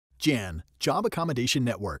Jan, Job Accommodation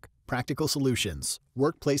Network, Practical Solutions,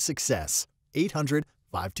 Workplace Success,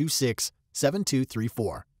 800-526-7234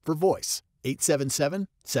 for voice,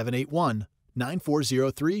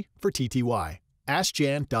 877-781-9403 for TTY.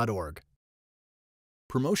 AskJan.org.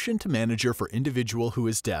 Promotion to manager for individual who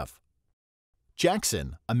is deaf.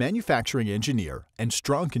 Jackson, a manufacturing engineer and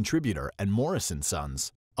strong contributor at Morrison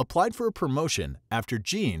Sons, applied for a promotion after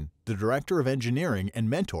Gene, the director of engineering and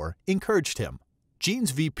mentor, encouraged him.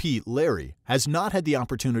 Gene's VP, Larry, has not had the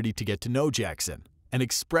opportunity to get to know Jackson and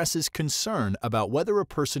expresses concern about whether a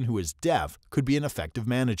person who is deaf could be an effective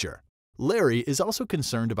manager. Larry is also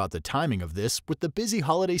concerned about the timing of this with the busy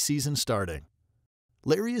holiday season starting.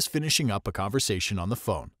 Larry is finishing up a conversation on the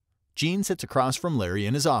phone. Gene sits across from Larry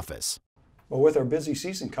in his office. Well, with our busy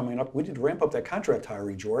season coming up, we need to ramp up that contract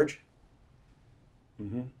hiring, George.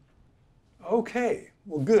 Okay,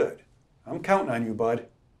 well, good. I'm counting on you, bud.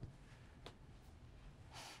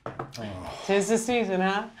 Tis the season,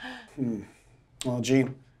 huh? Well,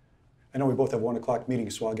 Gene, I know we both have 1 o'clock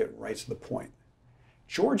meetings, so I'll get right to the point.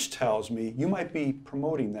 George tells me you might be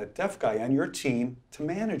promoting that deaf guy on your team to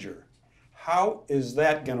manager. How is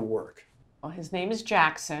that gonna work? Well, his name is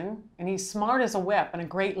Jackson, and he's smart as a whip and a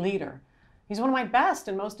great leader. He's one of my best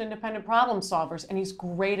and most independent problem solvers, and he's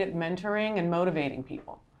great at mentoring and motivating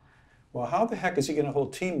people. Well, how the heck is he gonna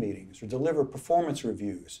hold team meetings or deliver performance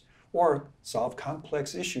reviews or solve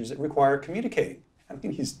complex issues that require communicating? I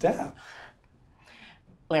mean, he's deaf.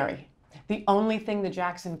 Larry, the only thing that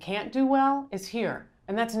Jackson can't do well is hear,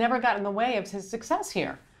 and that's never got in the way of his success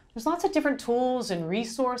here. There's lots of different tools and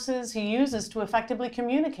resources he uses to effectively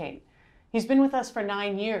communicate. He's been with us for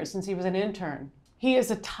 9 years since he was an intern. He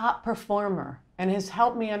is a top performer and has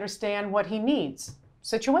helped me understand what he needs,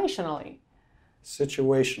 situationally.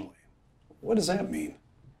 Situationally? What does that mean?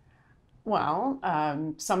 Well,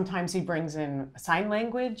 sometimes he brings in a sign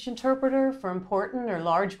language interpreter for important or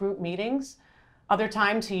large group meetings. Other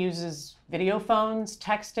times he uses video phones,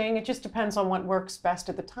 texting. It just depends on what works best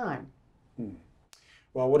at the time.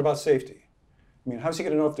 Well, what about safety? I mean, how's he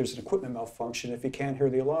going to know if there's an equipment malfunction if he can't hear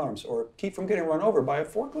the alarms or keep from getting run over by a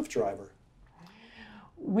forklift driver?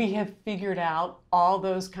 We have figured out all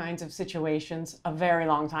those kinds of situations a very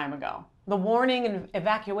long time ago. The warning and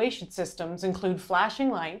evacuation systems include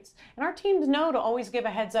flashing lights, and our teams know to always give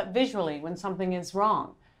a heads up visually when something is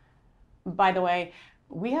wrong. By the way,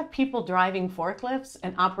 we have people driving forklifts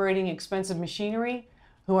and operating expensive machinery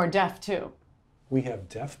who are deaf too. We have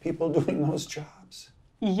deaf people doing those jobs?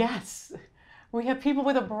 Yes. We have people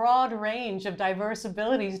with a broad range of diverse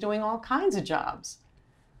abilities doing all kinds of jobs.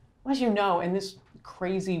 As you know, in this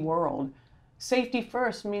crazy world, safety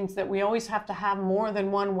first means that we always have to have more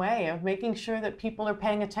than one way of making sure that people are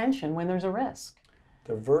paying attention when there's a risk.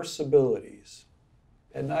 Diverse abilities.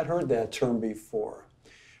 Had not heard that term before.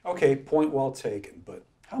 Okay, point well taken, but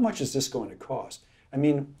how much is this going to cost? I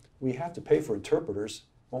mean, we have to pay for interpreters.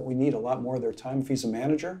 Won't we need a lot more of their time if he's a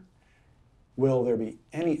manager? Will there be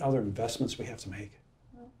any other investments we have to make?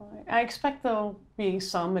 I expect there'll be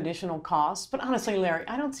some additional costs, but honestly, Larry,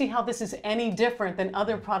 I don't see how this is any different than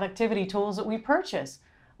other productivity tools that we purchase,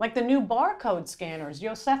 like the new barcode scanners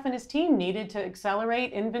Yosef and his team needed to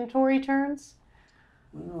accelerate inventory turns.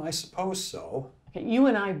 Well, I suppose so. Okay, you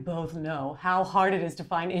and I both know how hard it is to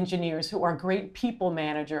find engineers who are great people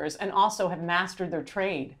managers and also have mastered their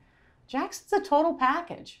trade. Jackson's a total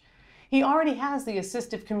package. He already has the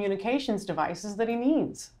assistive communications devices that he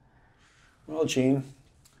needs. Well, Gene,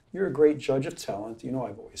 you're a great judge of talent. You know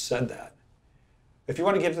I've always said that. If you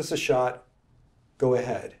want to give this a shot, go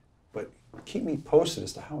ahead. But keep me posted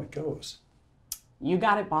as to how it goes. You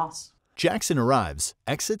got it, boss. Jackson arrives,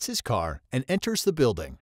 exits his car, and enters the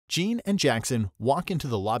building. Gene and Jackson walk into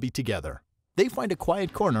the lobby together. They find a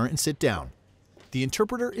quiet corner and sit down. The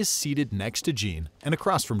interpreter is seated next to Gene and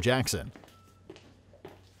across from Jackson.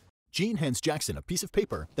 Gene hands Jackson a piece of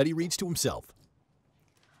paper that he reads to himself.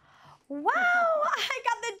 Wow, I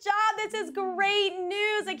got the job. This is great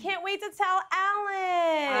news. I can't wait to tell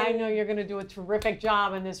Alan. I know you're going to do a terrific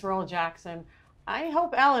job in this role, Jackson. I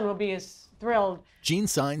hope Ellen will be as thrilled. Gene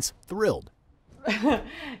signs, thrilled.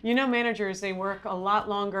 You know, managers, they work a lot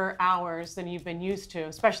longer hours than you've been used to,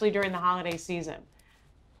 especially during the holiday season.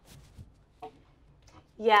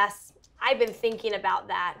 Yes, I've been thinking about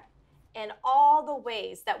that and all the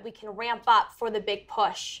ways that we can ramp up for the big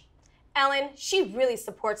push. Ellen, she really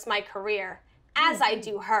supports my career, as I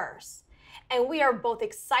do hers. And we are both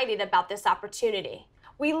excited about this opportunity.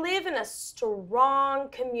 We live in a strong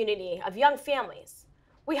community of young families.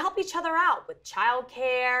 We help each other out with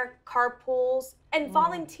childcare, carpools, and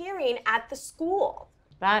volunteering at the school.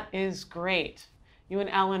 That is great. You and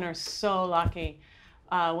Ellen are so lucky.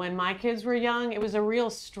 When my kids were young, it was a real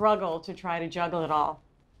struggle to try to juggle it all.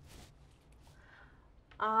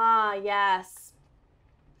 Ah, yes.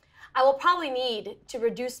 I will probably need to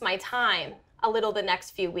reduce my time a little the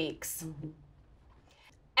next few weeks.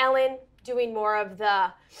 Ellen doing more of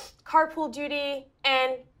the carpool duty,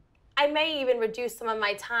 and I may even reduce some of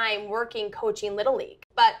my time working coaching Little League,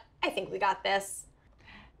 but I think we got this.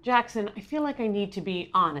 Jackson, I feel like I need to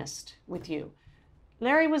be honest with you.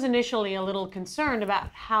 Larry was initially a little concerned about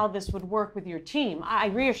how this would work with your team. I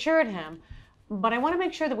reassured him, but I want to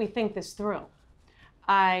make sure that we think this through.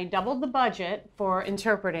 I doubled the budget for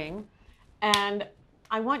interpreting, and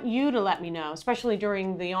I want you to let me know, especially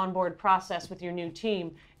during the onboard process with your new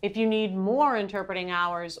team, if you need more interpreting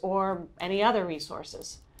hours or any other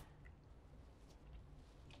resources.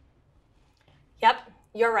 Yep,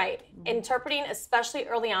 you're right. Interpreting, especially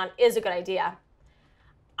early on, is a good idea.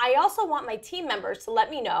 I also want my team members to let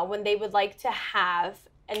me know when they would like to have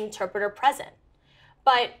an interpreter present.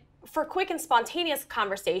 But for quick and spontaneous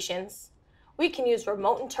conversations, we can use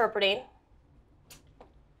remote interpreting,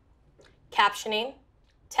 captioning,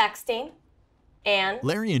 texting, and...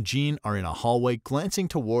 Larry and Jean are in a hallway glancing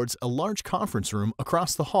towards a large conference room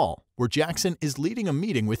across the hall where Jackson is leading a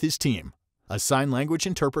meeting with his team. A sign language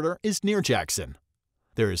interpreter is near Jackson.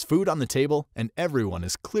 There is food on the table and everyone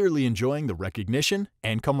is clearly enjoying the recognition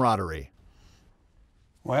and camaraderie.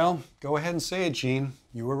 Well, go ahead and say it, Jean.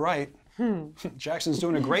 You were right. Jackson's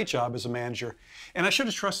doing a great job as a manager, and I should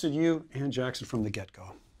have trusted you and Jackson from the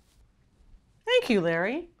get-go. Thank you,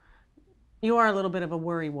 Larry. You are a little bit of a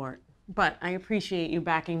worrywart, but I appreciate you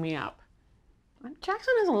backing me up.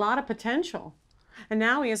 Jackson has a lot of potential, and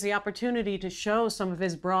now he has the opportunity to show some of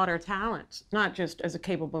his broader talents, not just as a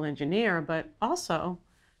capable engineer, but also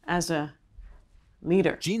as a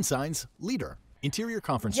leader. Jean signs leader, interior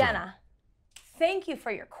conference room. Jenna, thank you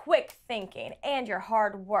for your quick thinking and your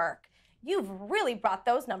hard work. You've really brought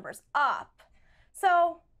those numbers up.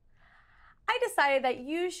 So I decided that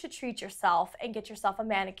you should treat yourself and get yourself a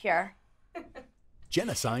manicure.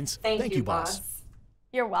 Jenna signs thank you, boss.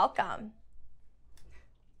 You're welcome.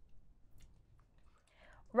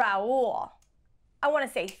 Raul, I want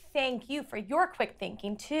to say thank you for your quick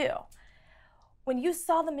thinking too. When you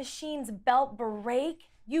saw the machine's belt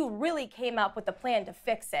break, you really came up with a plan to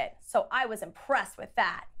fix it. So I was impressed with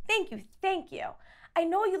that. Thank you, thank you. I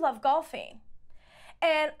know you love golfing.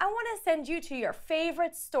 And I want to send you to your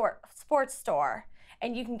favorite sports store,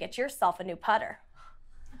 and you can get yourself a new putter.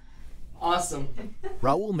 Awesome.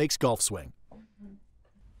 Raul makes golf swing.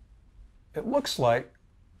 It looks like...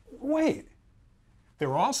 Wait.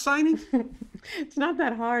 They're all signing? It's not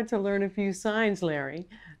that hard to learn a few signs, Larry.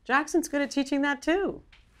 Jackson's good at teaching that too.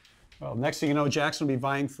 Well, next thing you know, Jackson will be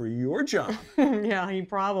vying for your job. Yeah, he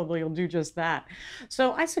probably will do just that.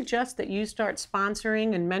 So I suggest that you start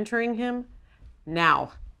sponsoring and mentoring him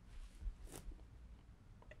now.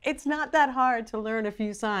 It's not that hard to learn a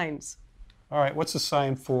few signs. All right, what's the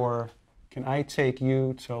sign for, can I take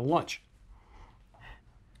you to lunch?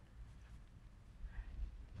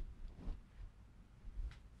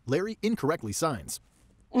 Larry incorrectly signs.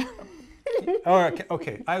 All right,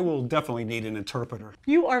 okay, I will definitely need an interpreter.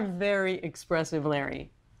 You are very expressive,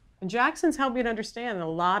 Larry. And Jackson's helped me to understand that a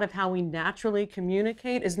lot of how we naturally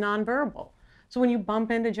communicate is nonverbal. So when you bump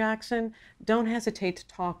into Jackson, don't hesitate to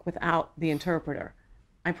talk without the interpreter.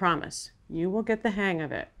 I promise, you will get the hang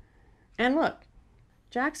of it. And look,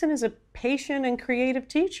 Jackson is a patient and creative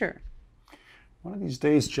teacher. One of these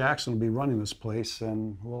days, Jackson will be running this place,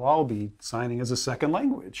 and we'll all be signing as a second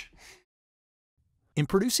language. In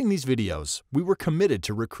producing these videos, we were committed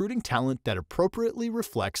to recruiting talent that appropriately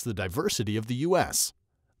reflects the diversity of the U.S.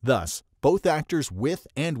 Thus, both actors with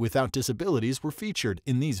and without disabilities were featured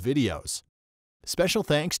in these videos. Special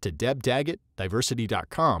thanks to Deb Daggett,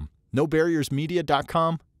 Diversity.com,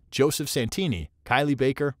 NoBarriersMedia.com, Joseph Santini, Kylie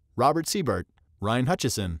Baker, Robert Siebert, Ryan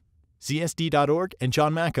Hutchison, CSD.org, and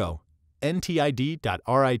John Macco, ntid.rit.edu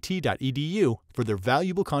for their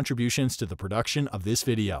valuable contributions to the production of this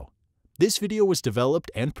video. This video was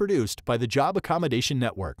developed and produced by the Job Accommodation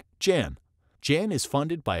Network, JAN. JAN is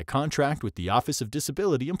funded by a contract with the Office of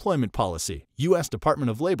Disability Employment Policy, U.S.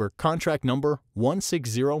 Department of Labor, contract number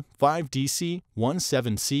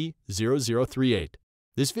 160-5DC-17C0038.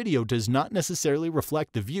 This video does not necessarily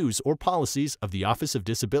reflect the views or policies of the Office of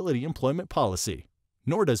Disability Employment Policy,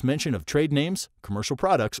 nor does mention of trade names, commercial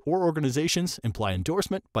products, or organizations imply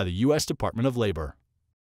endorsement by the U.S. Department of Labor.